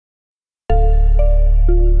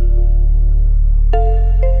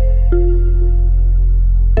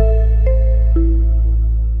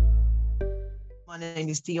name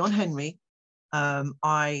is Dionne Henry.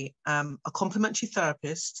 I am a complementary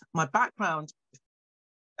therapist. My background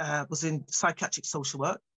was in psychiatric social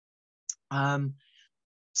work.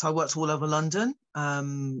 So I worked all over London.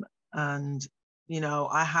 And, you know,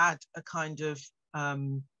 I had a kind of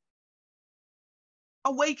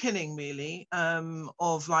awakening, really,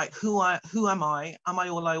 of like, who am I? Am I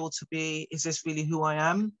all I ought to be? Is this really who I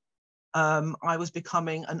am? I was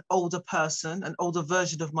becoming an older person, an older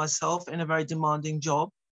version of myself in a very demanding job.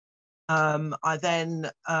 I then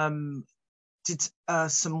did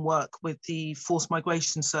some work with the Forced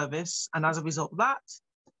Migration Service. And as a result of that,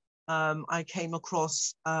 I came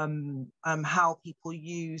across how people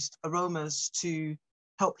used aromas to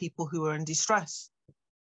help people who were in distress.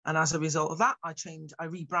 And as a result of that, I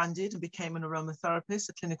rebranded and became an aromatherapist,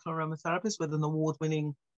 a clinical aromatherapist with an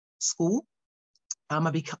award-winning school.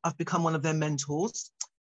 I've become one of their mentors.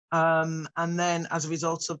 And then as a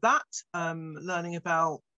result of that, learning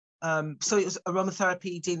about, so it was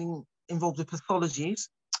aromatherapy involved with pathologies.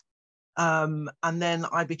 And then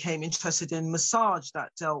I became interested in massage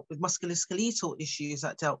that dealt with musculoskeletal issues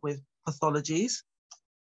that dealt with pathologies.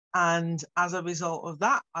 And as a result of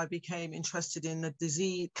that, I became interested in the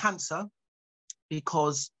disease, cancer,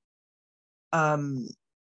 because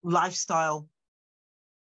lifestyle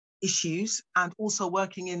issues and also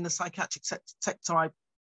working in the psychiatric sector, I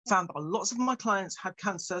found that lots of my clients had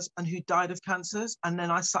cancers and who died of cancers. And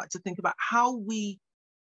then I started to think about how we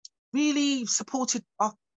really supported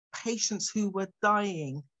our patients who were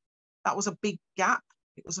dying. That was a big gap.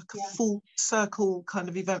 It was a full circle kind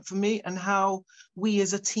of event for me, and how we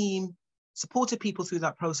as a team supported people through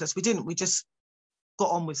that process. We didn't, we just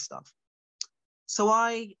got on with stuff. So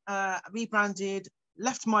I rebranded,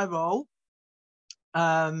 left my role,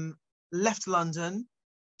 left London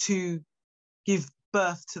to give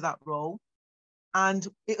birth to that role. And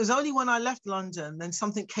it was only when I left London, then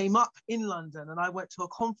something came up in London, and I went to a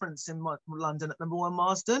conference in London at the Royal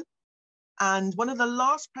Marsden. And one of the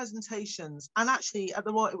last presentations, and actually at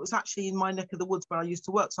the Royal, it was actually in my neck of the woods where I used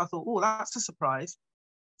to work. So I thought, oh, that's a surprise.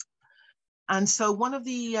 And so one of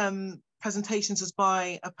the presentations was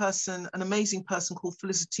by an amazing person called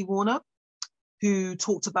Felicity Warner, who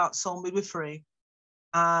talked about soul midwifery.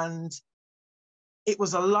 And it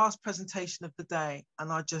was the last presentation of the day.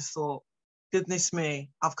 And I just thought, goodness me,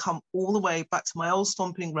 I've come all the way back to my old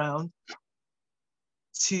stomping ground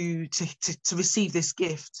to receive this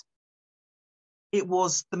gift. It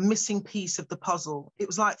was the missing piece of the puzzle. It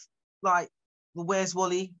was like the Where's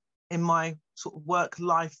Wally in my sort of work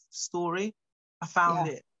life story. I found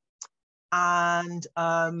it. And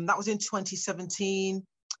that was in 2017.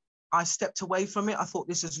 I stepped away from it. I thought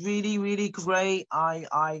this was really, really great.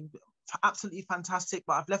 I absolutely fantastic,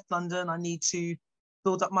 but I've left London. I need to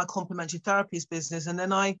build up my complementary therapies business. And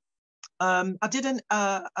then I did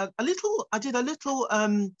a little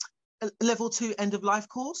level 2 end of life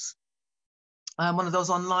course, one of those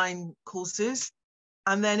online courses.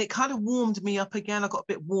 And then it kind of warmed me up again. I got a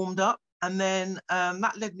bit warmed up. And then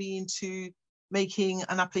that led me into making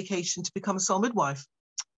an application to become a soul midwife.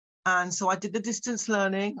 And so I did the distance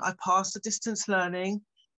learning. I passed the distance learning.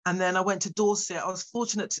 And then I went to Dorset. I was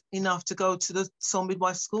fortunate enough to go to the Soul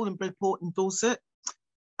Midwife School in Bridport in Dorset.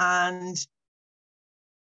 And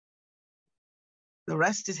the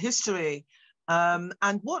rest is history. And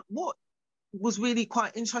what was really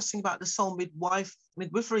quite interesting about the Soul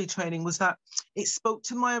Midwifery training was that it spoke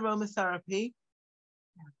to my aromatherapy,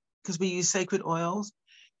 because we use sacred oils.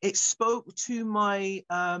 It spoke to my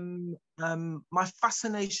my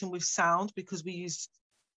fascination with sound, because we use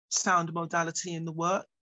sound modality in the work.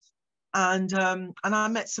 And I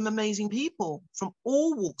met some amazing people from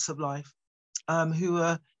all walks of life who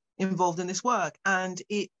are involved in this work. And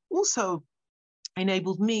it also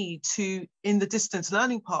enabled me to, in the distance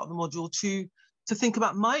learning part of the module, to think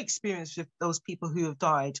about my experience with those people who have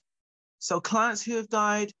died. So clients who have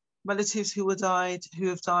died, relatives who have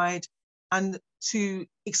died, and to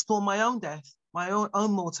explore my own death, my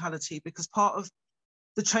own mortality, because part of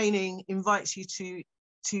the training invites you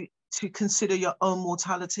to consider your own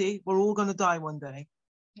mortality. We're all going to die one day.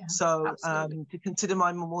 Yeah, so to consider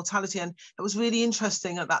my mortality. And it was really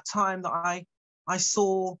interesting at that time that I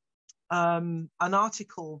saw an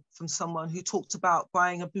article from someone who talked about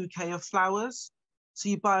buying a bouquet of flowers. So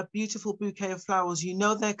you buy a beautiful bouquet of flowers, you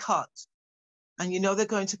know they're cut, and you know they're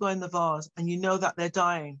going to go in the vase, and you know that they're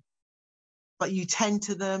dying. But you tend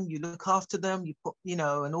to them, you look after them, you put, you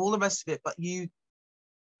know, and all the rest of it. But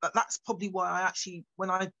that's probably why I actually, when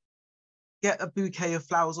I get a bouquet of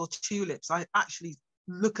flowers or tulips, I actually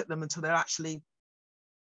look at them until they're actually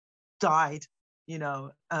died, you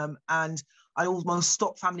know. And I almost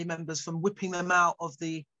stopped family members from whipping them out of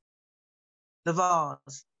the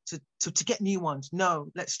vase to get new ones.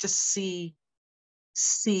 No, let's just see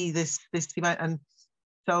this event. And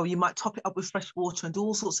so you might top it up with fresh water and do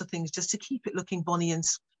all sorts of things just to keep it looking bonny,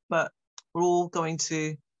 but we're all going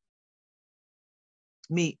to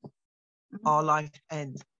meet our life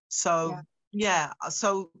end. So yeah,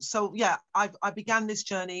 I began this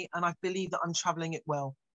journey, and I believe that I'm traveling it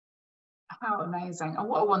well. How amazing. And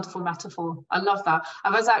what a wonderful metaphor. I love that.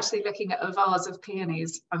 I was actually looking at a vase of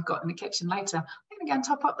peonies I've got in the kitchen later. I'm going to go and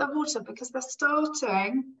top up the water because they're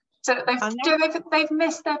starting. So they've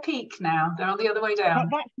missed their peak now. They're on the other way down.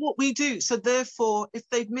 That's what we do. So therefore, if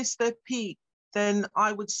they've missed their peak, then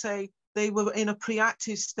I would say they were in a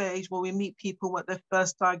pre-active stage where we meet people with their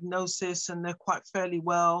first diagnosis and they're quite fairly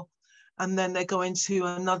well. And then they go into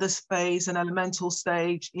another phase, an elemental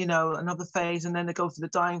stage, you know, another phase, and then they go for the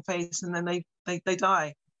dying phase, and then they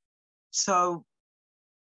die. So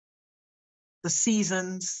the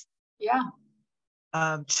seasons,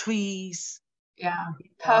 trees. Yeah,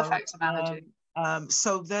 perfect analogy.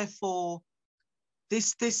 So therefore,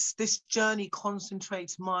 this journey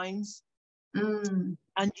concentrates minds, and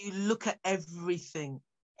you look at everything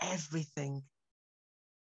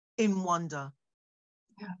in wonder.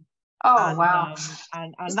 Yeah. Oh, and, wow.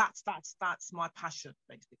 And that's my passion,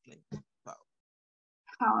 basically. So.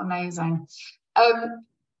 How amazing.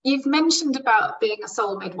 You've mentioned about being a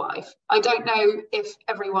soul midwife. I don't know if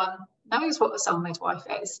everyone knows what a soul midwife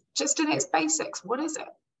is. Just in its basics, what is it?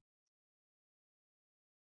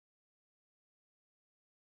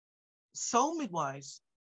 Soul midwives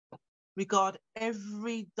regard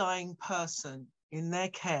every dying person in their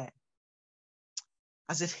care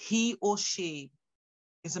as if he or she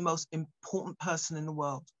is the most important person in the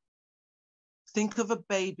world. Think of a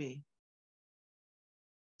baby,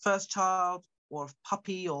 first child or a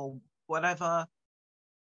puppy or whatever,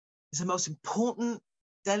 is the most important,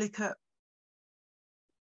 delicate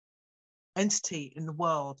entity in the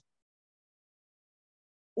world.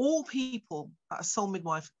 All people that a soul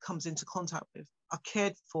midwife comes into contact with are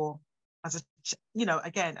cared for as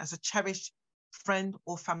as a cherished friend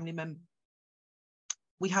or family member.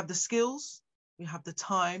 We have the skills, we have the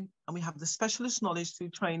time, and we have the specialist knowledge through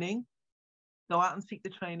training. Go out and seek the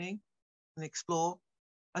training and explore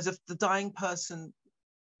as if the dying person,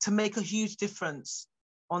 to make a huge difference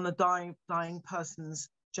on the dying person's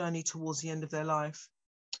journey towards the end of their life.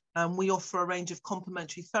 We offer a range of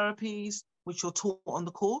complementary therapies, which you're taught on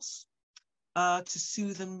the course, to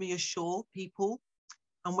soothe and reassure people.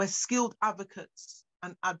 And we're skilled advocates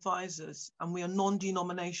and advisors, and we are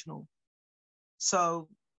non-denominational. So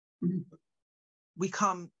we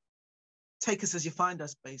come, take us as you find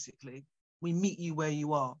us, basically. We meet you where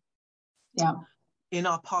you are. Yeah. In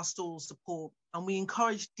our pastoral support, and we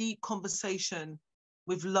encourage deep conversation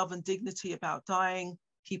with love and dignity about dying,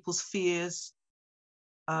 people's fears,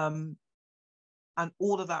 and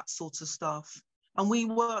all of that sort of stuff. And we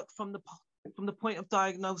work from the point of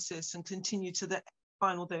diagnosis and continue to the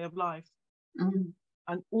final day of life.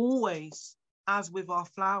 And always, as with our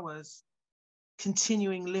flowers,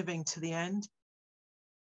 continuing living to the end.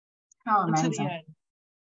 How amazing. To the end.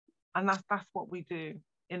 And that's what we do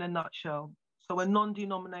in a nutshell. So we're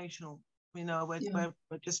non-denominational, you know, we're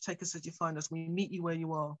just take us as you find us. We meet you where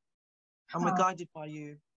you are, and we're guided by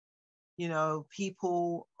you. You know,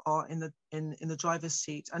 people are in the driver's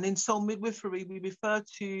seat. And in soul midwifery, we refer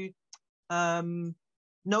to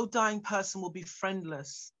no dying person will be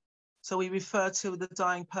friendless. So we refer to the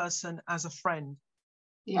dying person as a friend.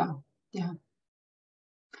 Yeah, yeah.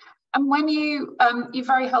 And when you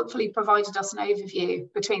very helpfully provided us an overview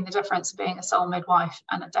between the difference of being a soul midwife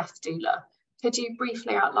and a death doula. Could you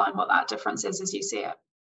briefly outline what that difference is as you see it?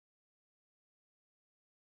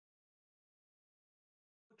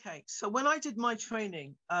 Okay, so when I did my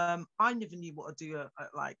training, I never knew what a doula,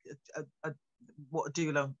 what a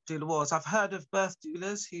doula was. I've heard of birth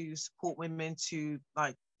doulas who support women to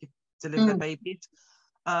deliver their babies.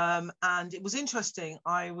 And it was interesting.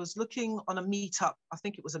 I was looking on a meetup, I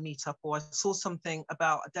think it was a meetup, or I saw something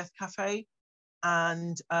about a death cafe,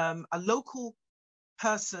 and a local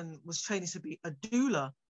person was training to be a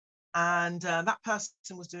doula, and that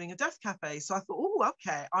person was doing a death cafe. So I thought, oh,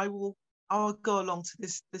 okay, I'll go along to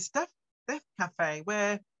this death cafe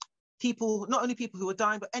where people, not only people who are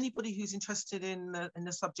dying, but anybody who's interested in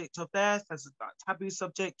the subject of death as a taboo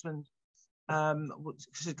subject, and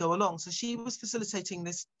should go along. So she was facilitating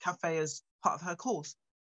this cafe as part of her course.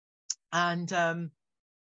 And there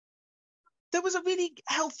was a really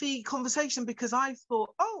healthy conversation, because I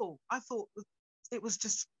thought it was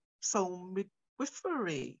just soul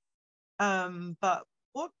midwifery. But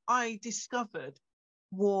what I discovered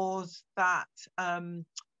was that, and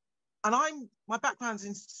my background's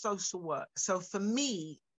in social work. So for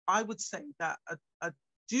me, I would say that a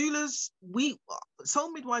doulas,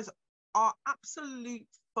 soul midwives, our absolute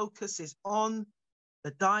focus is on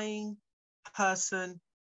the dying person.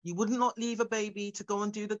 You would not leave a baby to go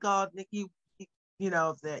and do the gardening. You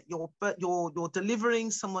know that you're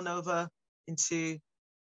delivering someone over into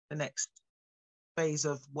the next phase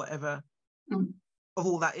of whatever of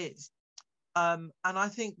all that is. And I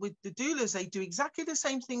think with the doulas, they do exactly the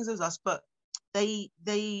same things as us, but they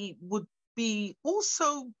would be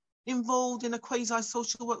also involved in a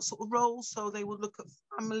quasi-social work sort of role. So they would look at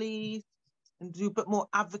families and do a bit more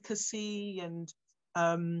advocacy and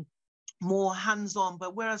more hands-on.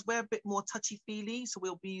 But whereas we're a bit more touchy-feely, so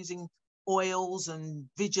we'll be using oils and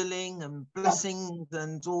vigiling and blessings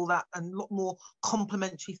and all that, and a lot more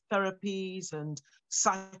complementary therapies and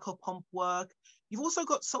psychopomp work. You've also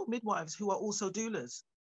got soul midwives who are also doulas.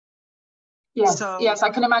 Yes, so, yes, I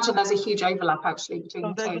can imagine there's a huge overlap actually between the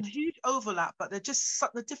two. There's a huge overlap, but they're just,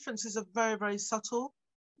 the differences are very, very subtle.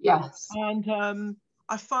 Yes. And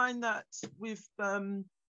I find that with my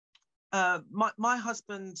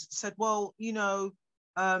husband said, well, you know,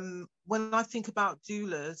 when I think about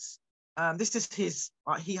doulas, this is his,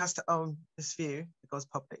 he has to own this view, it goes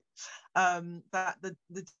public, that the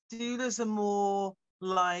doulas are more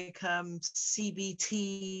like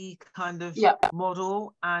CBT kind of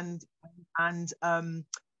model, and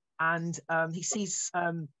he sees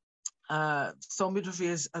soul midwifery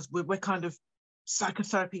as we're kind of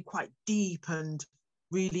psychotherapy, quite deep and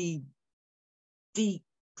really deep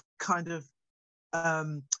kind of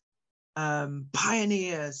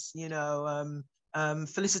pioneers, you know.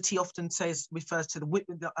 Felicity often refers to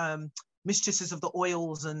the mistresses of the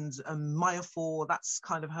oils, and Maya Four, that's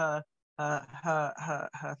kind of her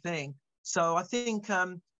thing. So I think,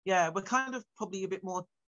 we're kind of probably a bit more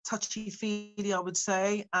touchy-feely, I would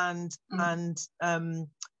say, and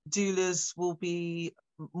doulas will be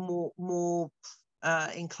more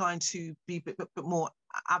inclined to be a bit more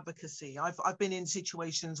advocacy. I've been in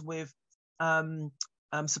situations with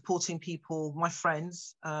supporting people, my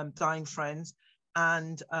friends, dying friends,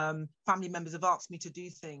 and family members have asked me to do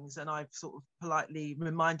things, and I've sort of politely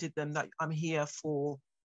reminded them that I'm here for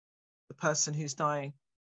the person who's dying.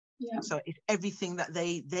 Yeah. So it's everything that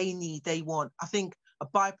they need, they want. I think a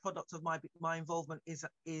byproduct of my involvement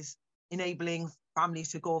is enabling families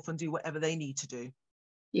to go off and do whatever they need to do.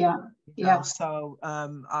 Yeah. You know? So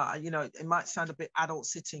you know, it might sound a bit adult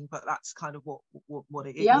sitting, but that's kind of what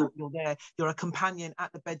it is. Yeah. You're there. You're a companion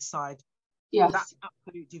at the bedside. Yes. That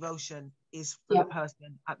absolute devotion is for the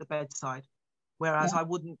person at the bedside. Whereas I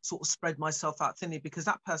wouldn't sort of spread myself out thinly, because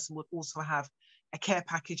that person would also have a care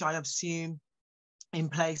package, I assume, in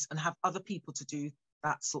place, and have other people to do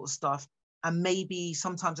that sort of stuff. And maybe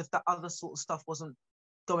sometimes if that other sort of stuff wasn't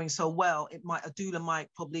going so well, a doula might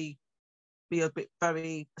probably be a bit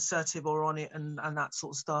very assertive or on it and that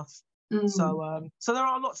sort of stuff. So there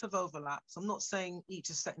are lots of overlaps. I'm not saying each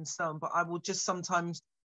is set in stone, but I would just sometimes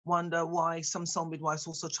wonder why some soul midwives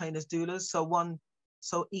also train as doulas.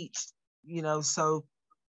 So each, you know,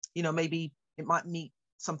 maybe it might meet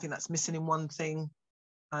something that's missing in one thing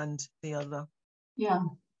and the other. Yeah,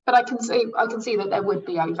 but I can see that there would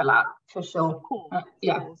be overlap for sure. Of course,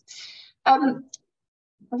 yeah. Of course.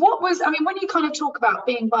 When you kind of talk about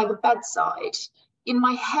being by the bedside, in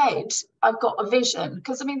my head, I've got a vision,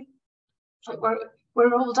 because I mean, like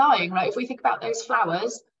we're all dying, right? If we think about those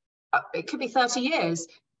flowers, it could be 30 years.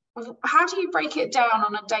 How do you break it down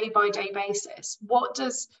on a day-by-day basis?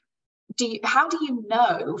 How do you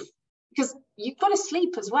know? Because you've got to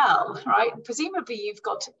sleep as well, right? Presumably you've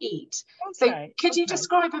got to eat. Okay, so could you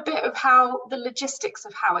describe a bit of how the logistics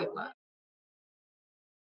of how it works?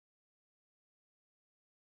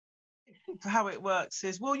 How it works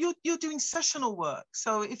is, well, you're doing sessional work.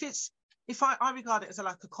 So if I regard it as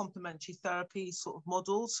like a complementary therapy sort of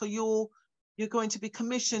model. So you're going to be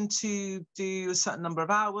commissioned to do a certain number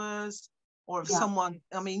of hours, or if someone,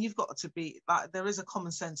 I mean, you've got to be like, there is a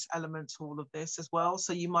common sense element to all of this as well.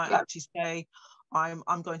 So you might actually say, I'm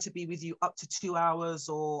going to be with you up to 2 hours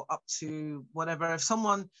or up to whatever. If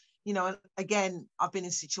someone, you know, again, I've been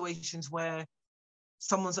in situations where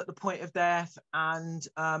someone's at the point of death and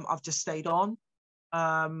I've just stayed on.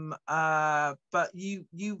 But you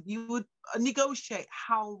would negotiate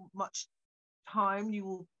how much time you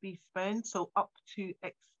will be spent, so up to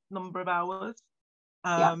X number of hours.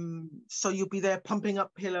 So you'll be there pumping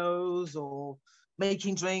up pillows or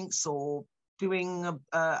making drinks or doing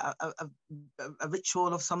a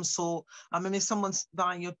ritual of some sort. I mean, if someone's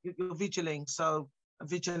dying, you're vigiling. So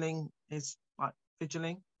vigiling is like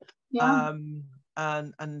fiddling. Yeah.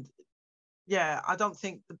 And yeah, I don't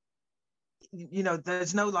think you know,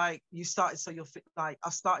 there's no like you started so you're fit, like I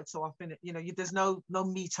started so I'll finish, you know, there's no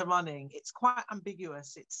meter running. It's quite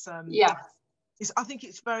ambiguous. Yeah. I think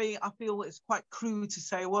it's very, I feel it's quite crude to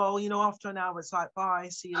say, well, you know, after an hour it's like bye,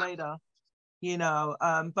 see you later, you know.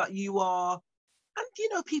 But you are, and you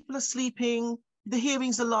know, people are sleeping, the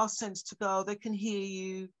hearing's the last sense to go, they can hear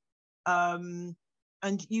you.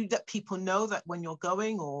 And you let people know that when you're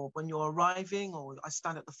going or when you're arriving, or I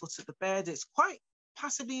stand at the foot of the bed. It's quite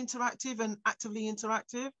passively interactive and actively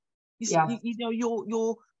interactive. Yeah. You know,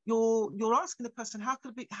 you're asking the person, how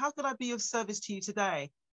could I be of service to you today?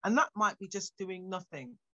 And that might be just doing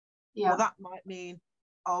nothing. Yeah. Or that might mean,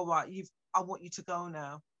 all right, I want you to go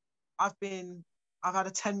now. I've had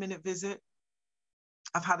a 10-minute visit.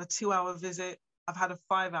 I've had a 2-hour visit. I've had a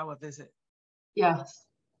 5-hour visit. Yes.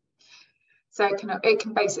 So it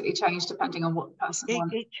can basically change depending on what the person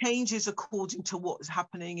wants. It changes according to what is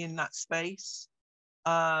happening in that space.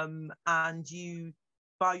 And you,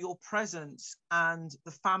 by your presence and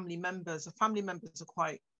the family members are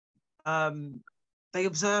quite, they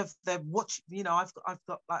observe, they're watching, you know, I've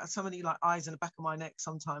got like so many like eyes in the back of my neck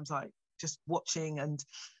sometimes, like just watching, and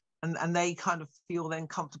they kind of feel then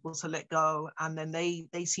comfortable to let go, and then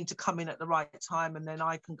they seem to come in at the right time, and then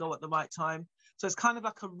I can go at the right time. So it's kind of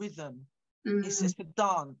like a rhythm. It's a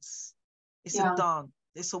dance. It's a dance.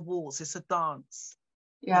 It's a waltz. It's a dance.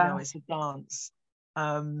 You know, it's a dance.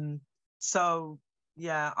 So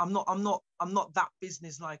yeah, I'm not that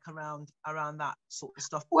business-like around that sort of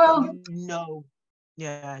stuff. Well, but you know,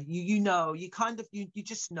 yeah, you know, you kind of you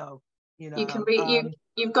just know, you know. You can be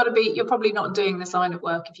you've got to be. You're probably not doing this line of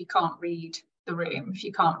work if you can't read the room, if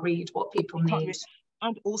you can't read what people need.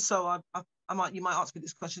 And also, you might ask me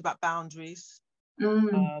this question about boundaries.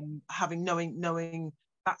 Knowing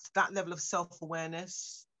that level of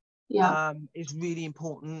self-awareness is really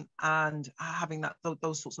important, and having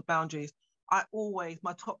those sorts of boundaries.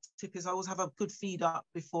 My top tip is I always have a good feed up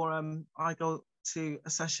before I go to a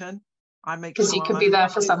session. I make sure, because you could be there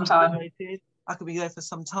for some time. I could be there for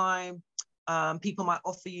some time. People might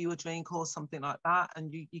offer you a drink or something like that,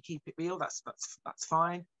 and you keep it real. That's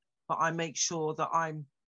fine. But I make sure that I'm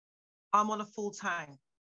on a full tank.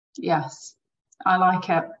 Yes, I like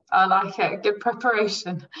it. I like it. Good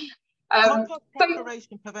preparation. Proper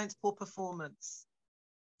preparation prevents poor performance.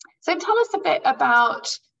 So tell us a bit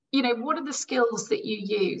about, you know, what are the skills that you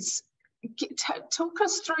use? Talk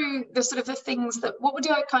us through the sort of the things that, what would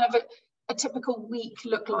you kind of a typical week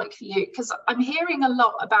look like for you? Because I'm hearing a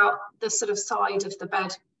lot about the sort of side of the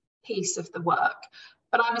bed piece of the work,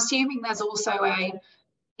 but I'm assuming there's also a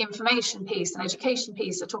information piece, an education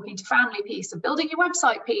piece, a talking to family piece, a building your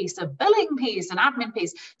website piece, a billing piece, an admin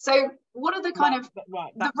piece. So what are the kind of the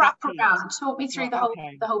wraparound? Talk me through the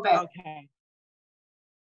whole bit. Okay.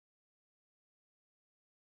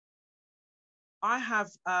 I have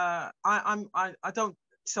I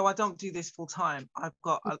don't do this full time. I've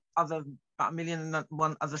got about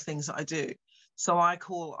 1,000,001 other things that I do. So I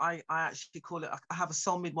actually call it, I have a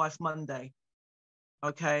Soul Midwife Monday,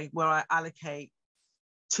 okay, where I allocate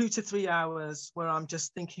 2 to 3 hours where I'm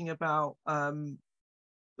just thinking about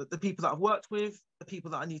the people that I've worked with, the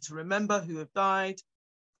people that I need to remember who have died,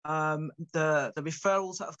 the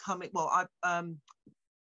referrals that have come in. Well,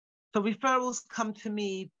 so referrals come to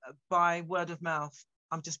me by word of mouth.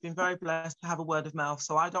 I've just been very blessed to have a word of mouth.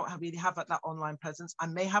 So I don't really have that online presence. I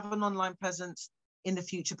may have an online presence in the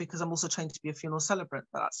future because I'm also trained to be a funeral celebrant,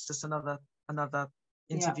 but that's just another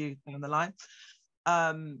interview down the line.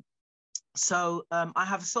 So I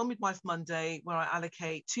have a Soul Midwife Monday where I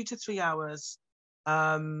allocate 2 to 3 hours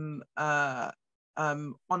on a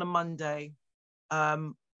Monday,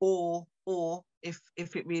 or if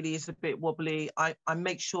it really is a bit wobbly, I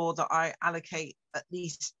make sure that I allocate at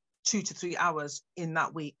least 2 to 3 hours in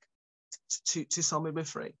that week to Soul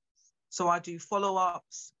Midwifery. So I do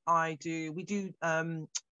follow-ups. We do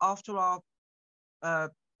after our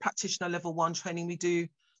practitioner level 1 training, we do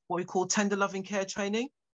what we call tender loving care training,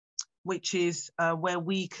 which is where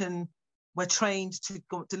we're trained to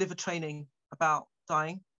deliver training about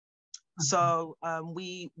dying. So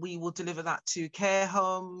we will deliver that to care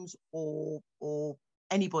homes or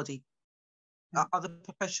anybody, other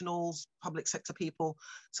professionals, public sector people.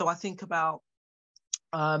 So I think about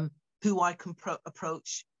who I can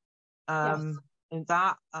approach in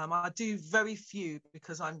that. I do very few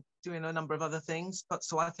because I'm doing a number of other things, but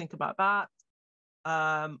so I think about that.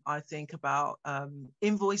 I think about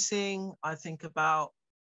invoicing. I think about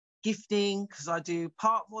gifting, because I do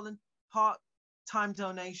part time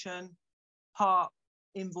donation, part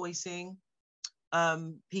invoicing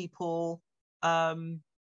people.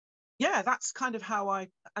 yeah, that's kind of how I,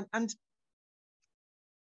 and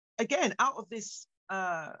again, out of this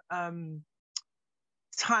time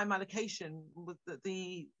allocation, with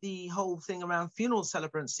the whole thing around funeral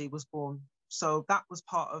celebrancy was born. So that was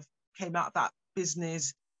came out of that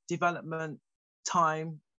business development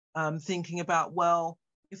time, thinking about, well,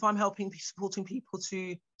 if I'm supporting people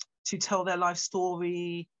to tell their life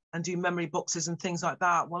story and do memory boxes and things like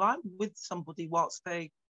that, well, I'm with somebody whilst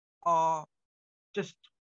they are just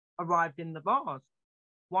arrived in the bars.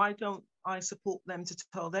 Why don't I support them to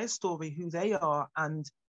tell their story, who they are, and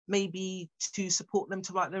maybe to support them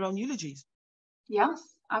to write their own eulogies? Yes,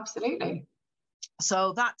 absolutely.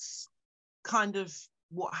 So that's kind of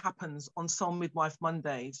what happens on Soul Midwife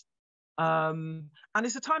Mondays. And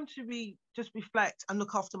it's a time to just reflect and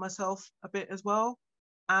look after myself a bit as well,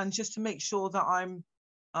 and just to make sure that I'm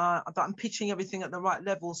pitching everything at the right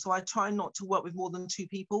level. So I try not to work with more than 2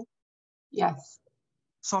 people. Yes.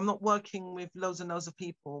 So I'm not working with loads and loads of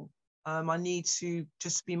people. I need to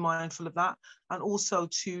just be mindful of that, and also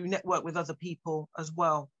to network with other people as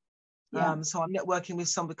well. Yeah. So I'm networking with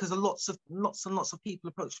some, because lots and lots of people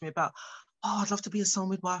approach me about, oh, I'd love to be a soul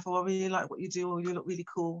midwife, or I really like what you do, or you look really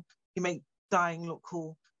cool. You make dying look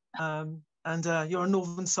cool. And you're a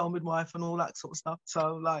Northern soul midwife and all that sort of stuff.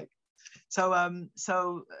 So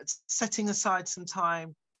setting aside some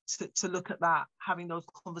time to look at that, having those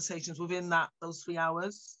conversations within those 3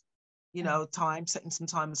 hours, time, setting some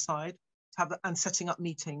time aside, and setting up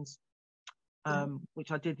meetings,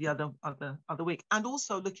 which I did the other week, and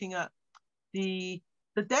also looking at the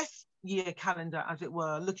death year calendar, as it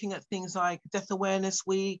were, looking at things like Death Awareness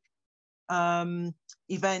Week,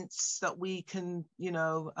 events that we can,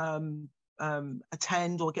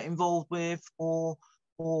 attend or get involved with, or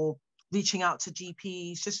reaching out to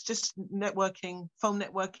GPs, just networking, phone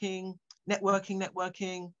networking,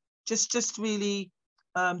 just really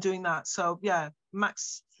doing that. So yeah,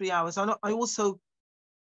 max 3 hours. I also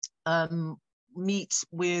meet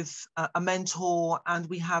with a mentor, and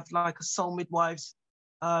we have like a Soul Midwives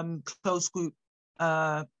close group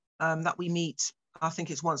that we meet. I think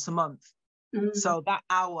it's once a month. So that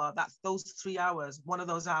hour, that's those 3 hours, one of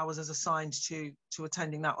those hours is assigned to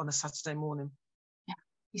attending that on a Saturday morning. Yeah.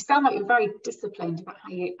 You sound like you're very disciplined about how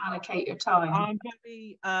you allocate your time. I'm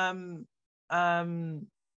very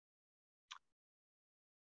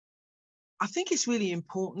I think it's really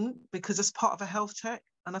important, because it's part of a health check,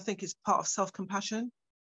 and I think it's part of self-compassion.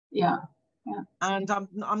 Yeah. Yeah. And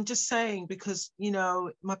I'm just saying, because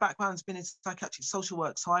my background's been in psychiatric social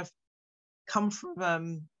work, so I've come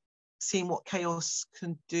from seeing what chaos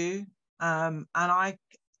can do, and I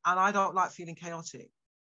don't like feeling chaotic.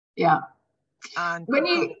 Yeah. And when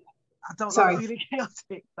I don't like feeling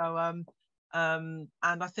chaotic. So and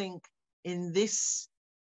I think in this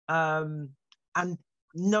and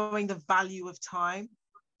knowing the value of time.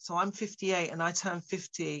 So I'm 58 and I turned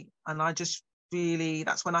 50, and I just really,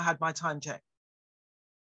 that's when I had my time check.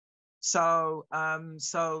 So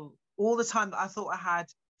so all the time that I thought I had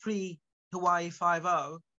pre Hawaii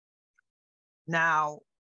 5-0, now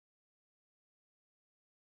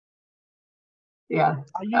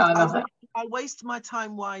I waste my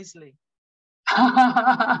time wisely.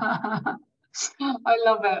 I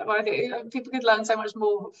love it. Well, I think people could learn so much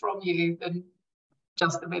more from you than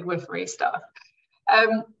just the midwifery stuff.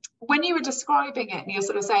 When you were describing it and you're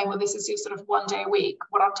sort of saying, well, this is your sort of 1 day a week,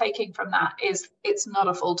 what I'm taking from that is it's not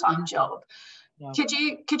a full-time job. No. Could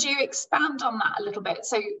you expand on that a little bit?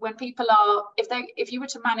 So when people are, if you were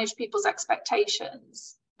to manage people's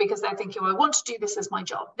expectations, because they're thinking, well, I want to do this as my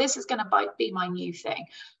job, this is going to be my new thing,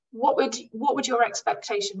 what would your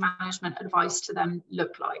expectation management advice to them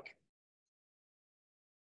look like?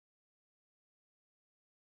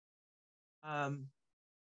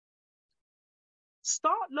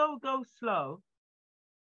 Start low, go slow,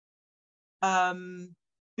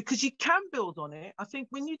 because you can build on it. I think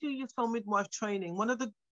when you do your soul midwife training, one of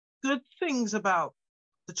the good things about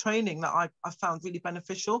the training that I found really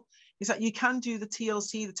beneficial is that you can do the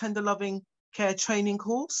TLC, the Tender Loving Care Training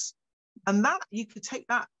course, and that you could take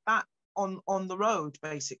that on the road,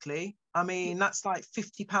 basically. I mean, that's like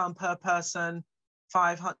 £50 per person,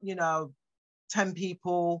 500, 10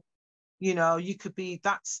 people, you could be,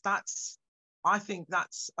 that's I think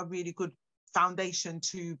that's a really good foundation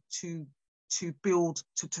to build,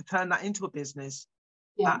 to turn that into a business.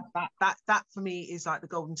 Yeah. That for me is like the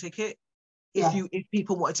golden ticket. If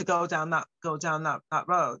people wanted to go down that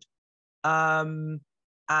road. And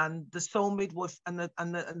the soul midwife and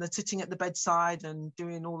the sitting at the bedside and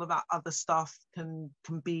doing all of that other stuff can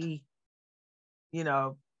be,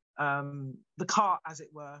 the cart, as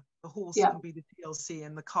it were. The horse can be the TLC,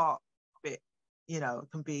 and the cart bit you know,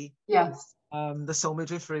 it can be yes, the soul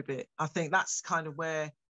midwifery bit. I think that's kind of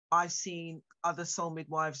where I've seen other soul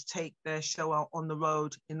midwives take their show out on the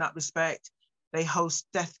road in that respect. They host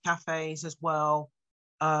death cafes as well,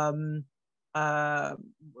 on a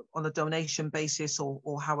donation basis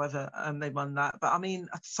or however they run that. But I mean,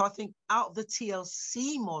 so I think out of the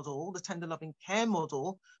TLC model, the tender loving care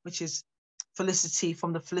model, which is Felicity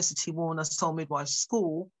from the Felicity Warner Soul Midwife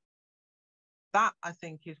School, that I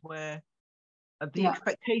think is where the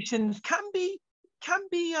expectations can be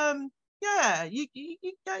yeah, you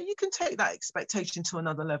can take that expectation to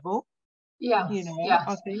another level. yeah, You know, yeah.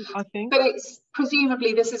 I think. But it's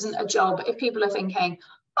presumably this isn't a job. If people are thinking,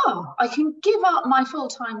 oh, I can give up my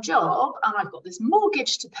full-time job and I've got this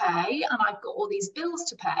mortgage to pay and I've got all these bills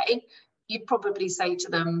to pay, you'd probably say to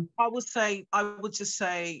them, I would just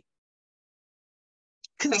say,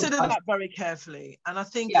 consider that very carefully. And I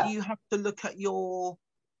think you have to look at your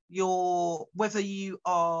whether you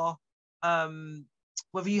are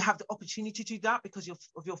whether you have the opportunity to do that because of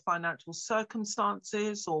your financial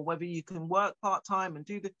circumstances, or whether you can work part-time and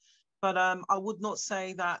do the, but I would not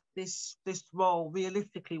say that this role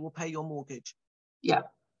realistically will pay your mortgage. Yeah,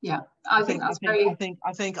 yeah. I think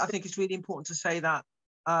it's really important to say that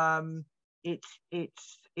it's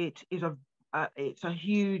a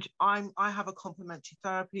huge. I have a complementary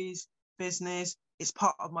therapies business. It's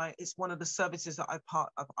one of the services that I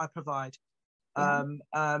provide. Yeah.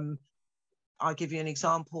 I'll give you an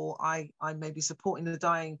example. I may be supporting the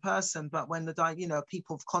dying person, but when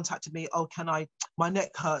people have contacted me, oh, my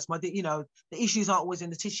neck hurts, the issues aren't always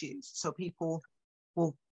in the tissues. So people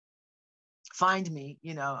will find me,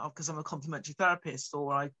 because I'm a complementary therapist,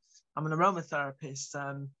 or I'm an aromatherapist,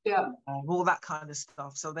 all that kind of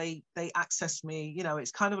stuff. So they access me,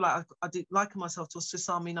 it's kind of like I do liken myself to a Swiss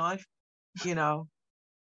Army knife,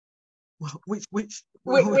 which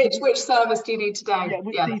service do you need today?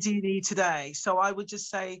 Which do you need today? So I would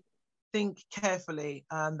just say, think carefully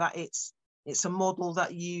that it's a model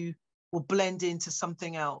that you will blend into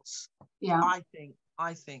something else. Yeah, I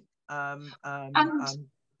think. And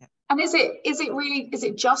is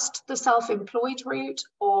it just the self-employed route,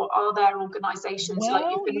 or are there organisations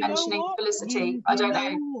like you've been mentioning, Felicity? I don't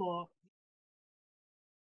know.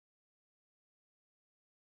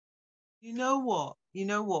 You know what?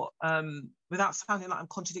 Without sounding like I'm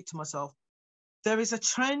contradicting myself, there is a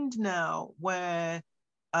trend now where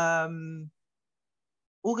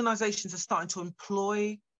organisations are starting to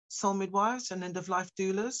employ soul midwives and end-of-life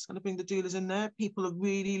doulas, and I bring the doulas in there. People are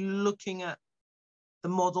really looking at the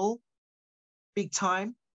model big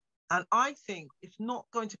time. And I think it's not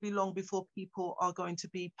going to be long before people are going to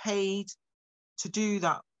be paid to do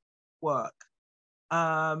that work.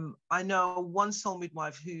 I know one soul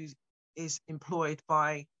midwife who is employed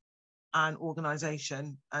by an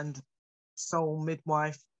organization and soul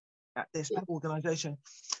midwife at this organization.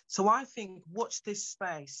 So I think watch this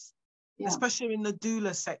space, especially in the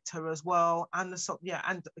doula sector as well, and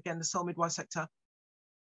and again the soul midwife sector.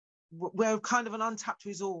 We're kind of an untapped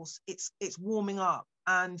resource. It's warming up,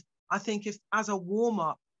 and I think if as a warm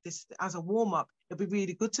up, it'd be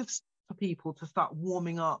really good for people to start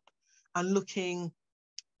warming up and looking.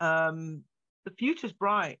 The future's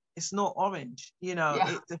bright. It's not orange,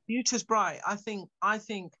 the future's bright. I think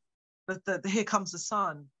that here comes the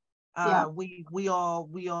sun. We are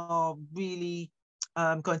really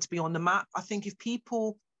going to be on the map. I think if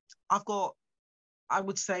people, I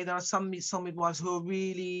would say there are some midwives who are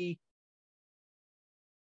really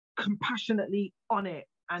compassionately on it,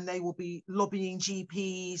 and they will be lobbying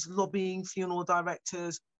GPs, lobbying funeral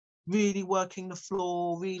directors, really working the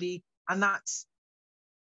floor, really, and that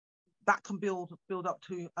can build up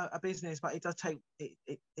to a business, but it does take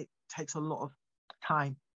it takes a lot of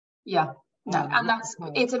time. Yeah. No, and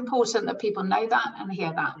it's important that people know that and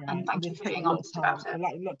hear that. And thank you for being honest about it.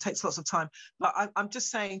 It takes lots of time, but I'm just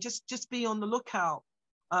saying, just be on the lookout.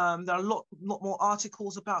 There are a lot more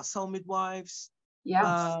articles about soul midwives.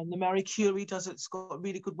 The Mary Curie does it. It's got a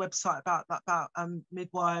really good website about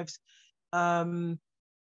midwives. At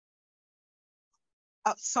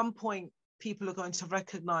some point, people are going to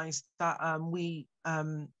recognise that we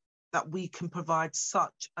can provide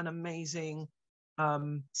such an amazing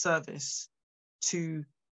service to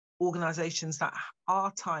organisations that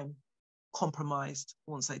are time compromised.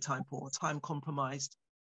 I won't say time poor, time compromised.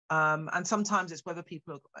 And sometimes it's whether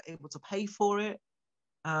people are able to pay for it,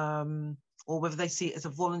 or whether they see it as a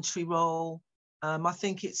voluntary role. I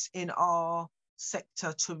think it's in our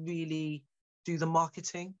sector to really do the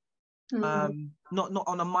marketing, not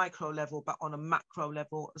on a micro level, but on a macro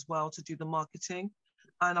level as well, to do the marketing.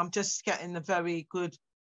 And I'm just getting a very good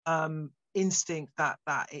instinct that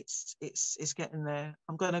it's getting there.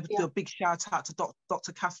 I'm going to do a big shout out to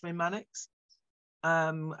Dr. Catherine Mannix.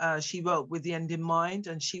 She wrote With the End in Mind,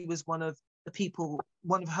 and she was one of the people,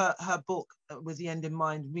 one of her book With the End in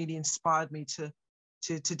Mind really inspired me to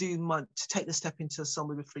take the step into soul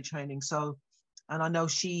midwifery training. So, and I know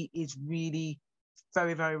she is really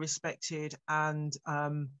very, very respected, and I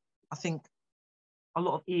think a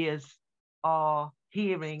lot of ears are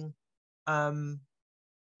hearing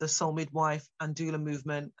the soul midwife and doula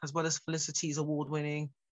movement, as well as Felicity's award-winning.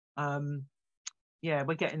 Yeah,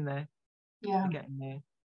 we're getting there. Yeah, we're getting there.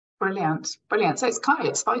 Brilliant, brilliant. So it's kind of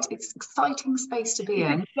exciting. It's exciting space to be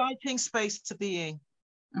in. Exciting space to be in.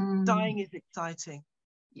 Dying is exciting.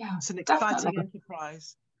 Yeah, it's an definitely. exciting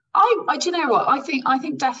enterprise. Do you know what? I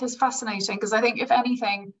think death is fascinating, because I think, if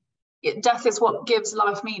anything, death is what gives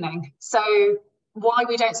life meaning. So why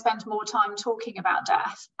we don't spend more time talking about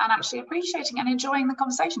death and actually appreciating and enjoying the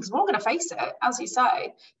conversation, because we're all going to face it, as you say.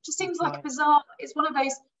 It just seems like a bizarre, it's one of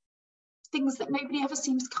those things that nobody ever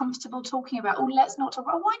seems comfortable talking about. Oh, let's not talk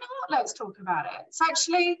about it. Why not? Let's talk about it. It's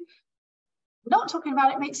actually not talking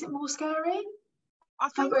about it makes it more scary. I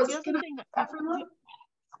think the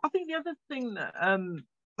other thing that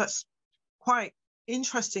that's quite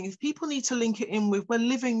interesting is people need to link it in with we're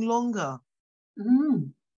living longer.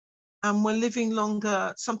 And we're living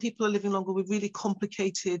longer. Some people are living longer with really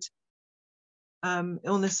complicated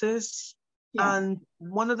illnesses. And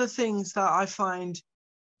one of the things that I find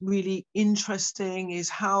really interesting is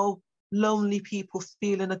how lonely people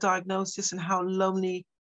feel in a diagnosis, and how lonely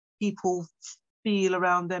people feel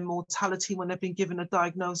around their mortality when they've been given a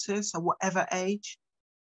diagnosis at whatever age.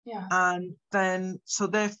 And then, so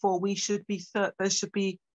therefore we should be, there should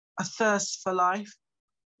be a thirst for life.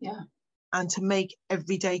 And to make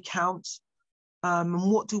every day count.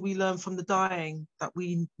 And what do we learn from the dying? That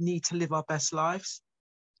we need to live our best lives.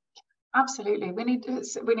 Absolutely, we need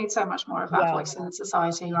so much more of that voice in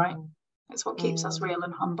society, right? It's what keeps us real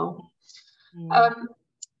and humble.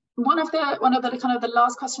 One of the kind of the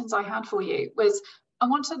last questions I had for you was, I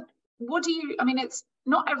mean, it's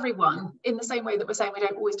not everyone, in the same way that we're saying we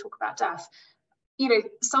don't always talk about death. You know,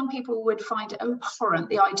 some people would find it abhorrent,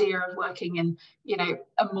 the idea of working in, you know,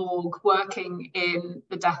 a morgue, working in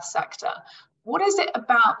the death sector. What is it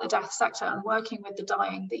about the death sector and working with the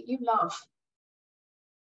dying that you love?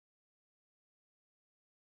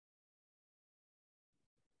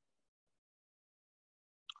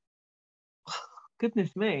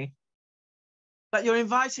 Goodness me. That you're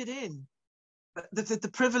invited in. The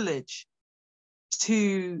privilege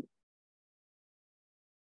to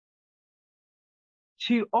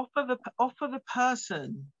offer the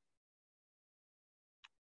person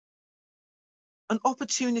an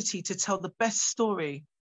opportunity to tell the best story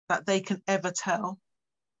that they can ever tell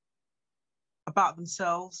about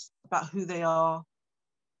themselves, about who they are,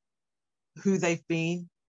 who they've been.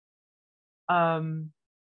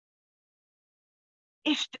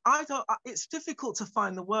 It's difficult to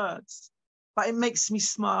find the words, but it makes me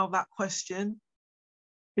smile, that question,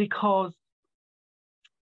 because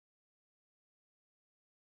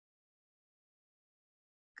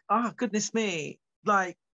goodness me,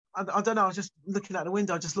 like, I don't know, I was just looking out the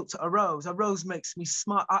window, I just looked at a rose. A rose makes me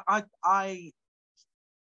smile. I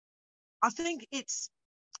think it's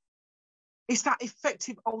that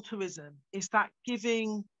effective altruism. It's that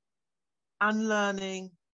giving and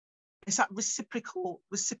learning. It's that reciprocal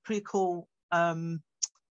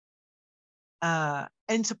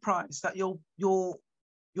enterprise, that you're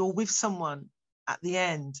with someone at the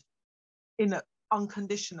end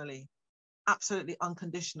unconditionally, absolutely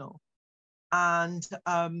unconditional. And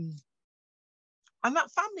that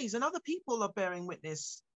families and other people are bearing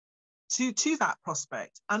witness to that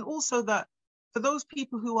prospect. And also that for those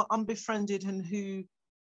people who are unbefriended and who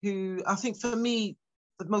I think, for me,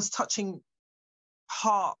 the most touching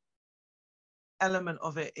heart element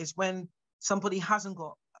of it is when somebody hasn't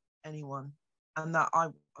got anyone, and that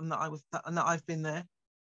I've been there,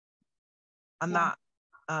 and that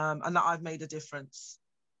I've made a difference,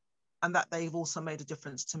 and that they've also made a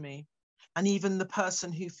difference to me. And even the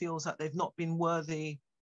person who feels that they've not been worthy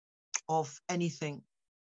of anything,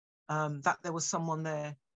 that there was someone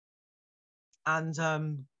there. And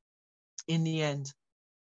in the end,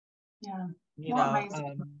 you know,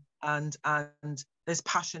 and there's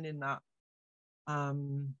passion in that,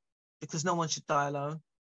 because no one should die alone.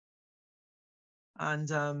 And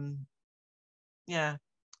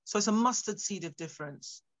so it's a mustard seed of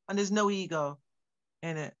difference, and there's no ego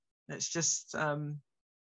in it. It's just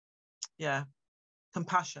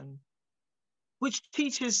compassion, which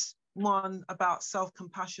teaches one about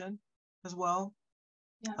self-compassion as well.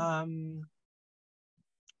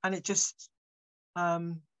 and it just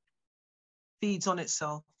feeds on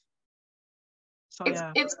itself. So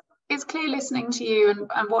it's clear listening to you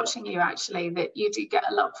and watching you actually that you do get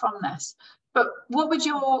a lot from this. But what would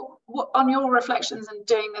on your reflections and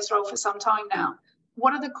doing this role for some time now,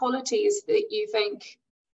 what are the qualities that you think,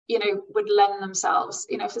 you know, would lend themselves,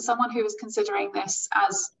 you know, for someone who is considering this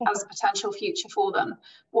as a potential future for them?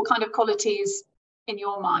 What kind of qualities in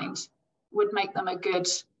your mind would make them a good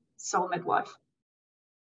soul midwife?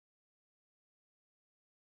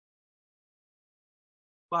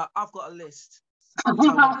 Well, I've got a list.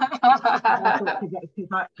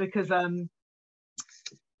 Because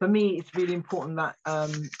for me, it's really important that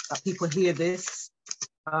that people hear this.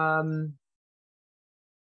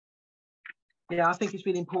 Yeah, I think it's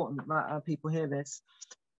really important that people hear this.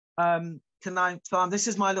 This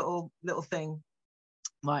is my little thing.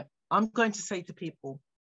 Right, I'm going to say to people,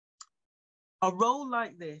 a role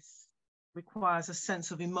like this requires a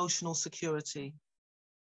sense of emotional security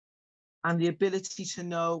and the ability to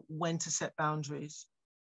know when to set boundaries.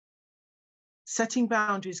 Setting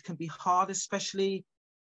boundaries can be hard, especially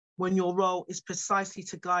when your role is precisely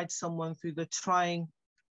to guide someone through the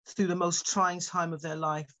most trying time of their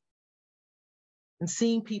life. And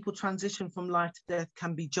seeing people transition from life to death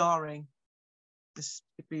can be jarring. This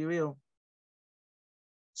could be real.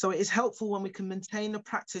 So it is helpful when we can maintain the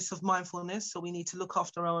practice of mindfulness. So we need to look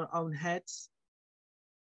after our own heads,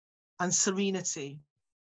 and serenity.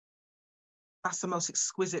 That's the most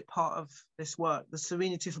exquisite part of this work, the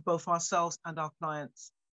serenity for both ourselves and our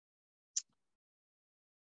clients.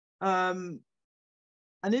 And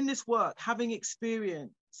in this work, having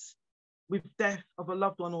experience with death of a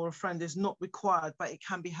loved one or a friend is not required, but it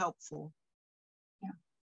can be helpful. Yeah.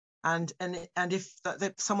 And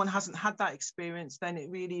if someone hasn't had that experience, then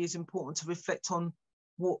it really is important to reflect on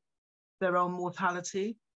their own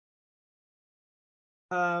mortality.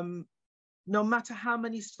 No matter how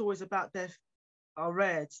many stories about death are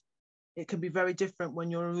read, it can be very different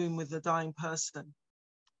when you're in a room with a dying person.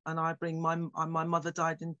 And I bring my mother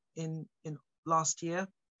died in last year,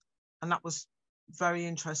 and that was very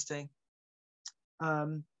interesting.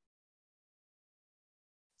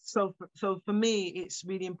 So for me, it's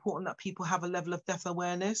really important that people have a level of death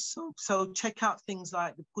awareness. So check out things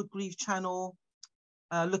like the Good Grief channel,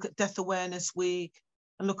 look at Death Awareness Week,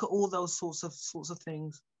 and look at all those sorts of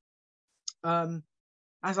things.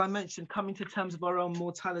 As I mentioned, coming to terms with our own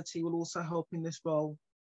mortality will also help in this role,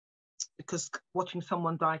 because watching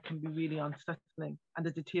someone die can be really unsettling, and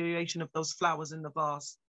the deterioration of those flowers in the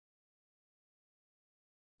vase.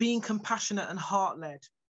 Being compassionate and heart-led,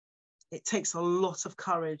 it takes a lot of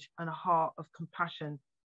courage and a heart of compassion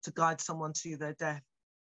to guide someone to their death.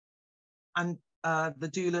 And the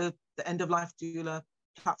doula, the end-of-life doula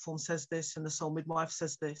platform says this, and the Soul Midwife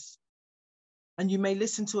says this. And you may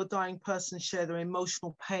listen to a dying person share their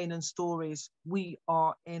emotional pain and stories. We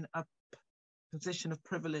are in a position of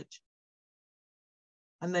privilege.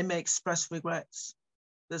 And they may express regrets.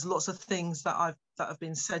 There's lots of things that have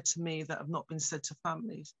been said to me that have not been said to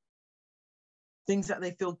families. Things that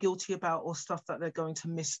they feel guilty about, or stuff that they're going to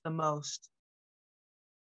miss the most.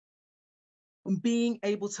 And being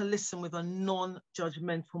able to listen with a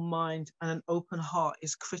non-judgmental mind and an open heart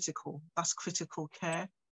is critical. That's critical care.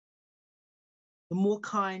 The more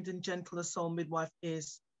kind and gentle a soul midwife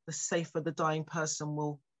is, the safer the dying person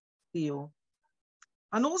will feel.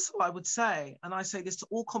 And also, I would say, and I say this to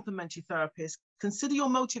all complementary therapists, consider your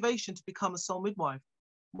motivation to become a soul midwife.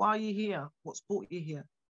 Why are you here? What's brought you here?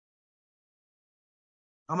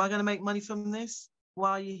 Am I going to make money from this?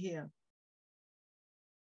 Why are you here?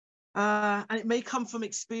 And it may come from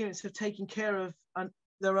experience of taking care of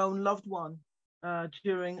their own loved one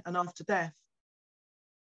during and after death.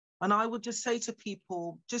 And I would just say to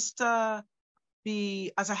people, just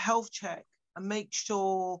be as a health check and make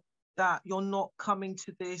sure that you're not coming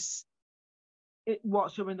to this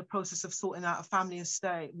whilst you're in the process of sorting out a family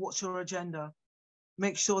estate. What's your agenda?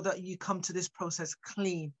 Make sure that you come to this process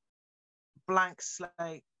clean, blank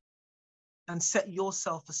slate, and set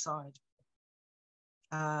yourself aside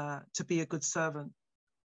to be a good servant.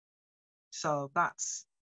 So that's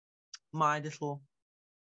my little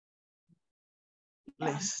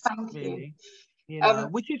list, thank really. You.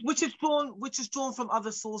 Which is drawn from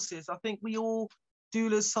other sources. I think we all,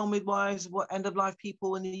 doulas, soul midwives, end-of-life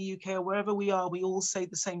people in the UK or wherever we are, we all say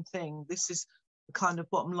the same thing. This is the kind of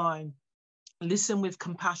bottom line. Listen with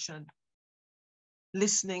compassion.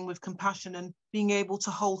 Listening with compassion and being able to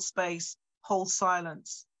hold space, hold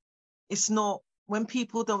silence. It's not, when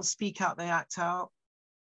people don't speak out, they act out.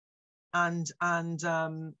 And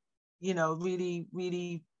you know, really,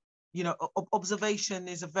 really you know, observation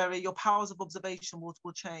is your powers of observation will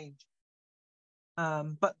change.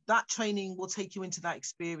 But that training will take you into that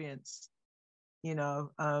experience, you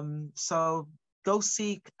know. So go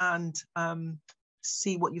seek and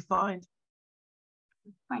see what you find.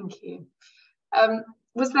 Thank you.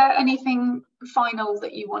 Was there anything final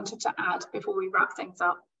that you wanted to add before we wrap things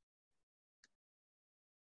up?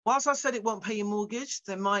 Whilst I said it won't pay your mortgage,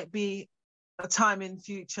 there might be a time in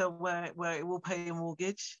future where it will pay your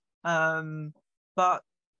mortgage. But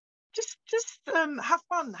just have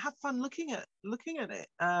fun looking at it.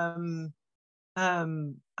 And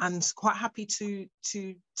quite happy to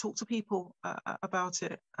talk to people about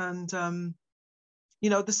it. And you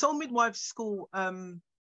know, the Soul Midwife School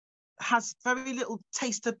has very little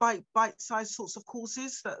taster bite-sized sorts of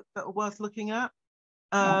courses that are worth looking at.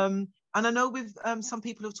 And I know with some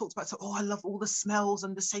people have talked about, so, oh, I love all the smells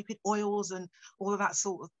and the sacred oils and all of that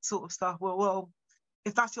sort of stuff. Well,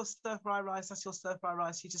 if that's your stir fry rice, that's your stir fry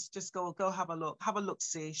rice. You just go have a look,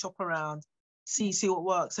 see, shop around, see what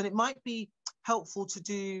works. And it might be helpful to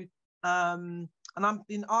do. And I've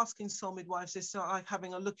been asking soul midwives this, like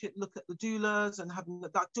having a look at the doulas and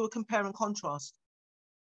do a compare and contrast,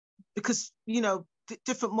 because you know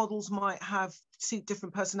different models might suit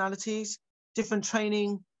different personalities, different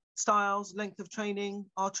training styles, length of training.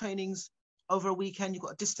 Our trainings over a weekend, you've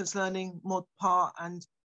got a distance learning mod part, and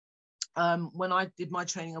when I did my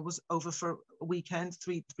training, I was over for a weekend,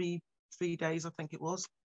 three days, I think it was.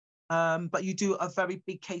 But you do a very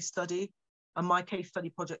big case study, and my case study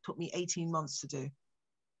project took me 18 months to do.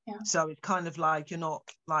 Yeah. So it's kind of like, you're not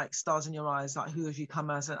like stars in your eyes, like who have you come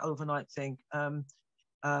as an overnight thing. There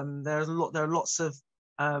are lots of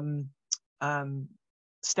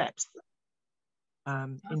steps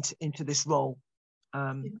into this role,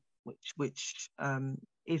 which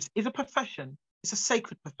is a profession. It's a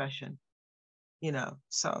sacred profession, you know.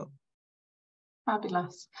 So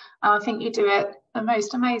fabulous. I think you do it the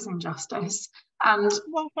most amazing justice. And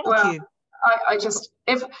well, thank you. I just,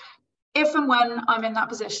 if and when I'm in that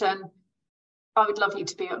position, I would love you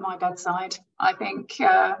to be at my bedside. I think,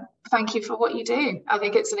 thank you for what you do. I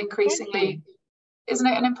think it's an increasingly, isn't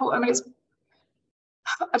it an important, I mean,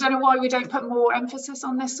 I don't know why we don't put more emphasis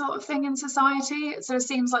on this sort of thing in society. It sort of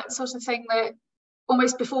seems like the sort of thing that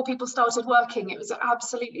almost before people started working, it was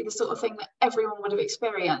absolutely the sort of thing that everyone would have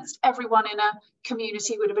experienced. Everyone in a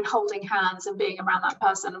community would have been holding hands and being around that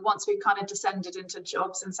person. And once we've kind of descended into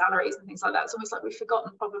jobs and salaries and things like that, it's almost like we've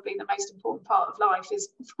forgotten probably the most important part of life is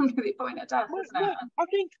from the point of death, isn't it? I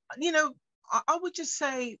think, you know, I would just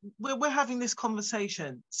say we're having this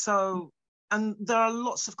conversation. So, and there are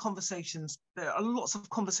lots of conversations. There are lots of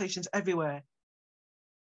conversations everywhere.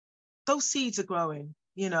 Those seeds are growing.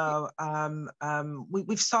 You know,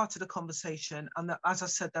 we've started a conversation, and as I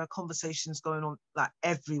said, there are conversations going on like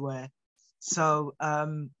everywhere. So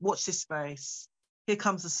watch this space. Here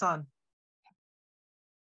comes the sun.